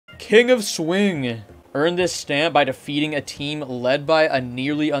King of Swing. Earn this stamp by defeating a team led by a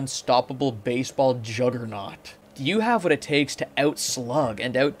nearly unstoppable baseball juggernaut. Do you have what it takes to outslug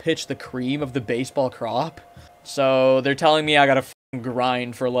and outpitch the cream of the baseball crop? So they're telling me I gotta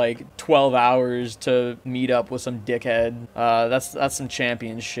grind for like 12 hours to meet up with some dickhead. That's some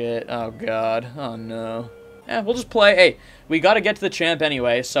champion shit. Oh god. Oh no. We'll just play. Hey, we gotta get to the champ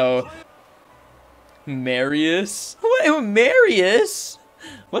anyway, so... Marius? What? Marius?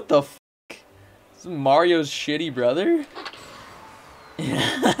 What the f***? This is Mario's shitty brother?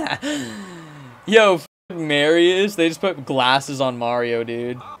 Yo, f***ing Marius. They just put glasses on Mario,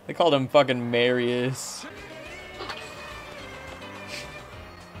 dude. They called him fucking Marius.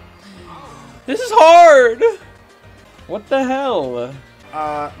 This is hard! What the hell?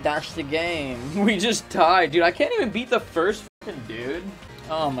 That's the game. We just tied. Dude, I can't even beat the first fucking dude.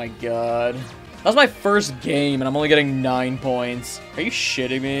 Oh my god. That was my first game, and I'm only getting 9 points. Are you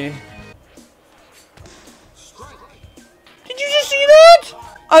shitting me? Did you just see that?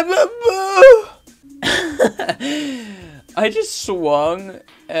 I just swung,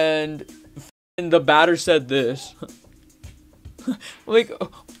 and the batter said this. Like,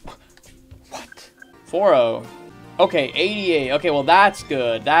 what? 4-0. Okay, 88. Okay, well, that's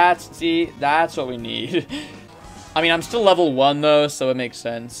good. See, that's what we need. I mean, I'm still level 1, though, so it makes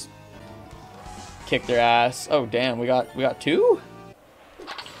sense. Kick their ass. Oh damn, we got 2?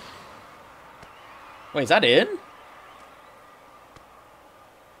 Wait, is that in?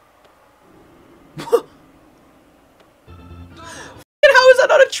 How is that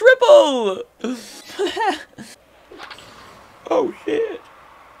not a triple? Oh shit.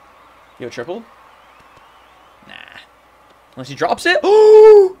 You have a triple? Nah. Unless he drops it.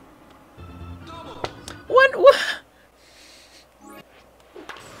 Oh! What?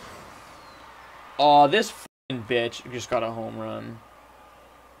 Oh, this f***ing bitch just got a home run.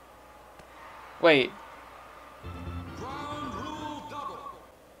 Wait.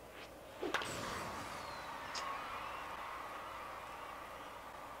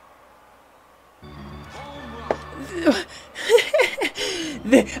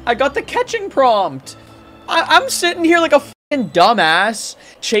 I got the catching prompt. I'm sitting here like a f***ing dumbass,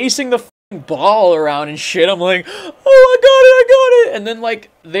 chasing the f***ing ball around and shit. I'm like, oh, I got it. And then,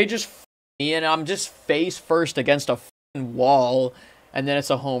 like, they just... and I'm just face first against a f***ing wall, and then it's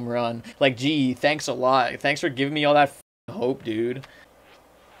a home run. Like, gee, thanks a lot. Thanks for giving me all that f***ing hope, dude.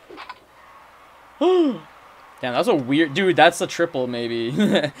 Damn, that was a weird... Dude, that's a triple, maybe.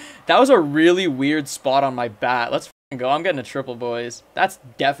 That was a really weird spot on my bat. Let's f***ing go. I'm getting a triple, boys. That's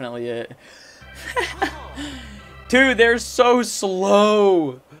definitely it. Dude, they're so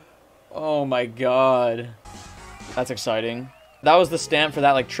slow. Oh, my God. That's exciting. That was the stamp for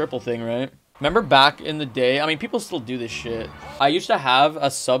that, like, triple thing, right? Remember back in the day? I mean, people still do this shit. I used to have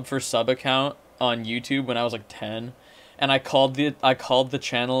a sub for sub account on YouTube when I was, like, 10. And I called the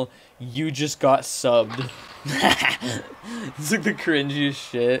channel, You Just Got Subbed. It's, like, the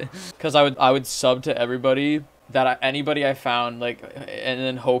cringiest shit. Because I would sub to everybody, anybody I found, like, and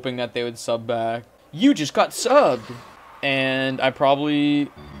then hoping that they would sub back. You just got subbed! And I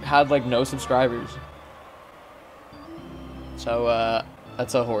probably had, like, no subscribers. So,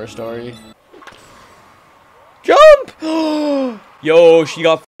 that's a horror story. Jump! Yo, she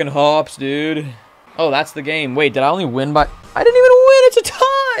got fucking hops, dude. Oh, that's the game. Wait, did I only win by... I didn't even win! It's a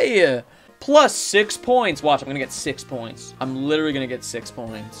tie! Plus 6 points. Watch, I'm gonna get 6 points. I'm literally gonna get 6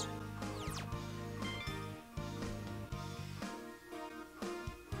 points.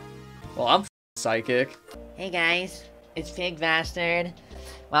 Well, I'm psychic. Hey guys, it's Pig Bastard.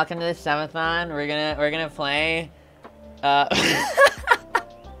 Welcome to the subathon. We're gonna play...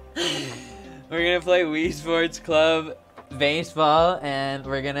 we're gonna play Wii Sports Club baseball, and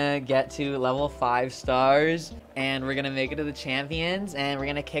we're gonna get to level 5 stars, and we're gonna make it to the champions, and we're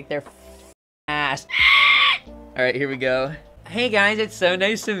gonna kick their ass. All right, here we go. Hey guys, it's so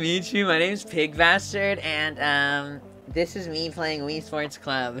nice to meet you. My name's Pig Bastard, and this is me playing Wii Sports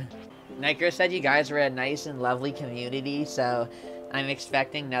Club. Nicro said you guys were a nice and lovely community, so I'm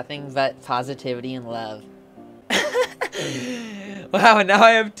expecting nothing but positivity and love. Wow, and now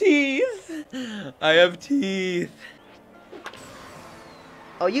I have teeth. I have teeth.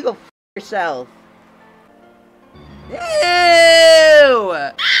 Oh, you go f yourself. Ew!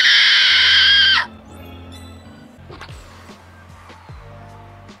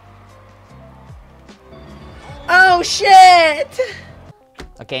 Oh, shit!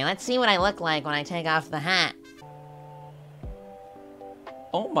 Okay, let's see what I look like when I take off the hat.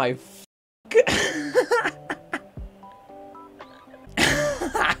 Oh my f***.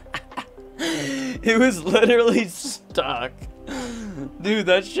 It was literally stuck. Dude,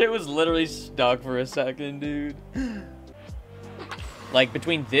 that shit was literally stuck for a second, dude. Like,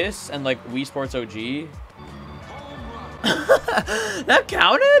 between this and, like, Wii Sports OG. That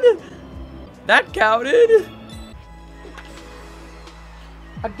counted? That counted?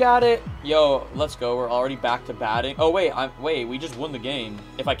 I got it. Yo, let's go. We're already back to batting. Oh, wait. Wait, we just won the game.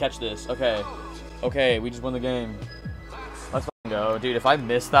 If I catch this. Okay. Okay, we just won the game. Let's go. Dude, if I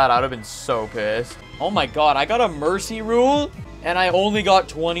missed that, I would have been so pissed. Oh my god, I got a mercy rule, and I only got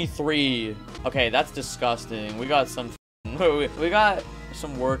 23. Okay, that's disgusting. We got some we got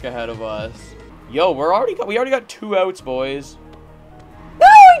some work ahead of us. Yo, we already got 2 outs, boys. No,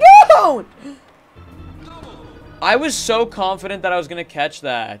 we don't! I was so confident that I was gonna catch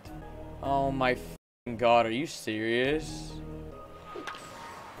that. Oh my god, are you serious?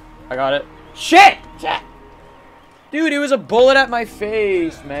 I got it. Shit! Dude, it was a bullet at my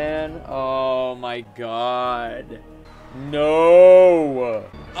face, man. Oh my god. No.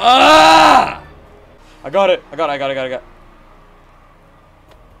 Ah! I got it. I got it.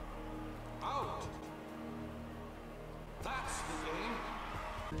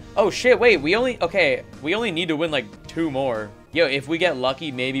 Oh shit, wait, we only need to win like 2 more. Yo, if we get lucky,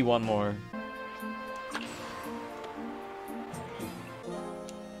 maybe 1 more.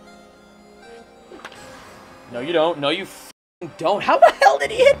 No, you don't. No, you don't. How the hell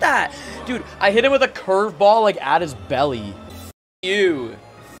did he hit that? Dude, I hit him with a curveball like at his belly. You.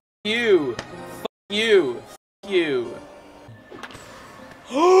 You. You. You.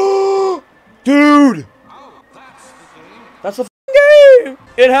 Dude! That's a game!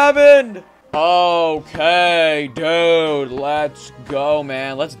 It happened! Okay, dude. Let's go,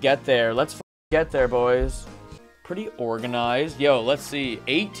 man. Let's get there. Let's get there, boys. Pretty organized. Yo, let's see.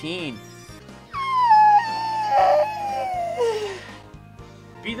 18.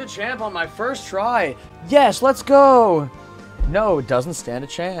 Be the champ on my first try. Yes, let's go. No, it doesn't stand a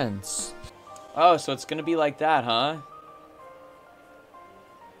chance. Oh, so it's gonna be like that, huh?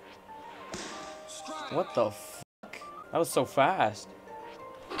 What the fuck? That was so fast.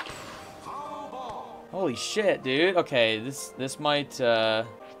 Holy shit, dude. Okay, this might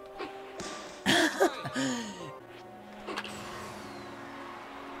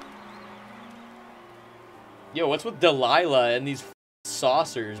Yo, what's with Delilah and these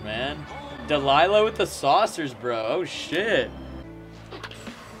saucers, man? Delilah with the saucers, bro. Oh shit.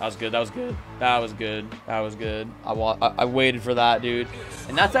 That was good. That was good. That was good. That was good. I waited for that, dude.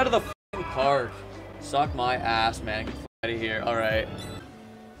 And that's out of the fucking park. Suck my ass, man. Get the fuck out of here. All right.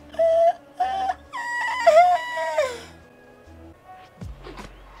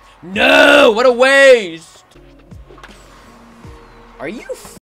 No! What a waste! Are you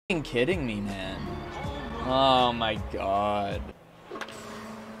fucking kidding me, man? Oh my god.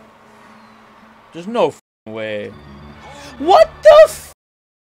 There's no way. What the f?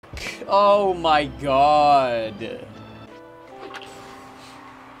 Oh my god.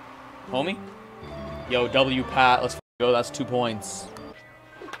 Homie? Yo, W Pat, let's go. That's 2 points.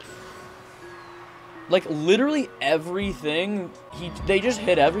 Like, literally everything, they just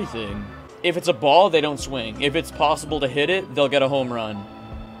hit everything. If it's a ball, they don't swing. If it's possible to hit it, they'll get a home run.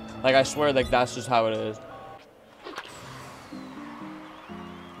 Like, I swear, like, that's just how it is.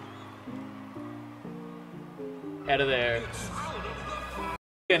 Out of there.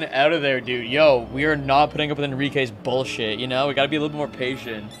 Get out of there, dude. Yo, we are not putting up with Enrique's bullshit, you know? We gotta be a little more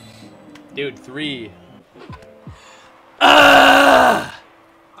patient. Dude, 3. Ah!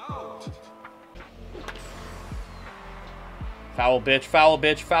 Foul bitch, foul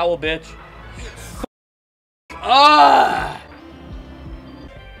bitch, foul bitch. Ah!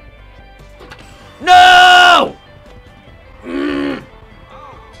 No!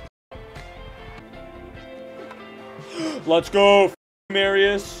 Let's go,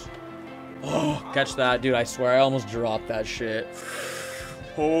 Marius. Oh, catch that, dude. I swear I almost dropped that shit.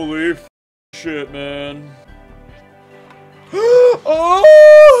 Holy shit, man.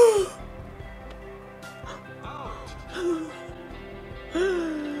 Oh!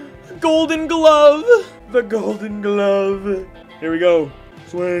 Golden glove. The golden glove. Here we go.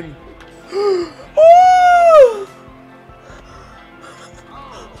 Swing. Oh!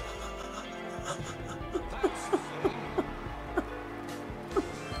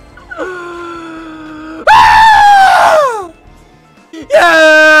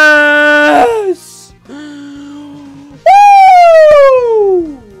 Yes! Woo!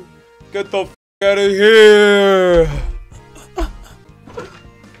 Get the f out of here!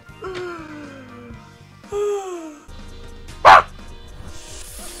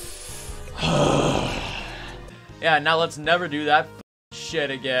 Yeah, now let's never do that shit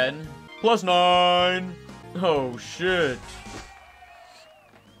again. +9. Oh shit.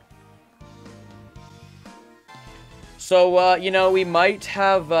 So, you know, we might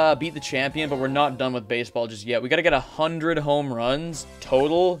have beat the champion, but we're not done with baseball just yet. We got to get 100 home runs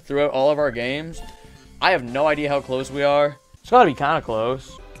total throughout all of our games. I have no idea how close we are. It's got to be kind of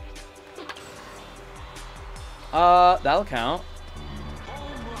close. That'll count.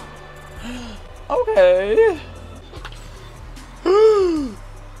 Okay.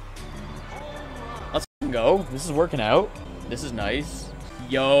 Let's go. This is working out. This is nice.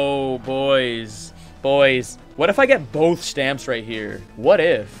 Yo, boys. Boys. What if I get both stamps right here? What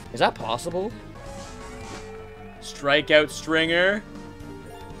if? Is that possible? Strikeout Stringer.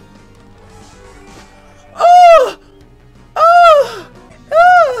 Oh! Oh!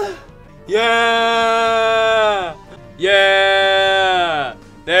 Ah! Yeah! Yeah!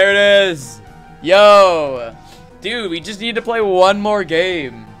 There it is. Yo. Dude, we just need to play one more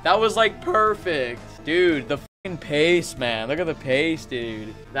game. That was like perfect. Dude, the fucking pace, man. Look at the pace,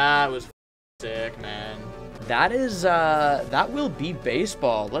 dude. That was sick, man. That is, that will be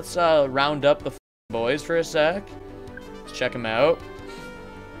baseball. Let's, round up the boys for a sec. Let's check them out.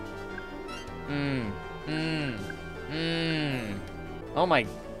 Oh my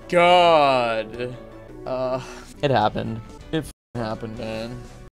god. It happened. It happened, man.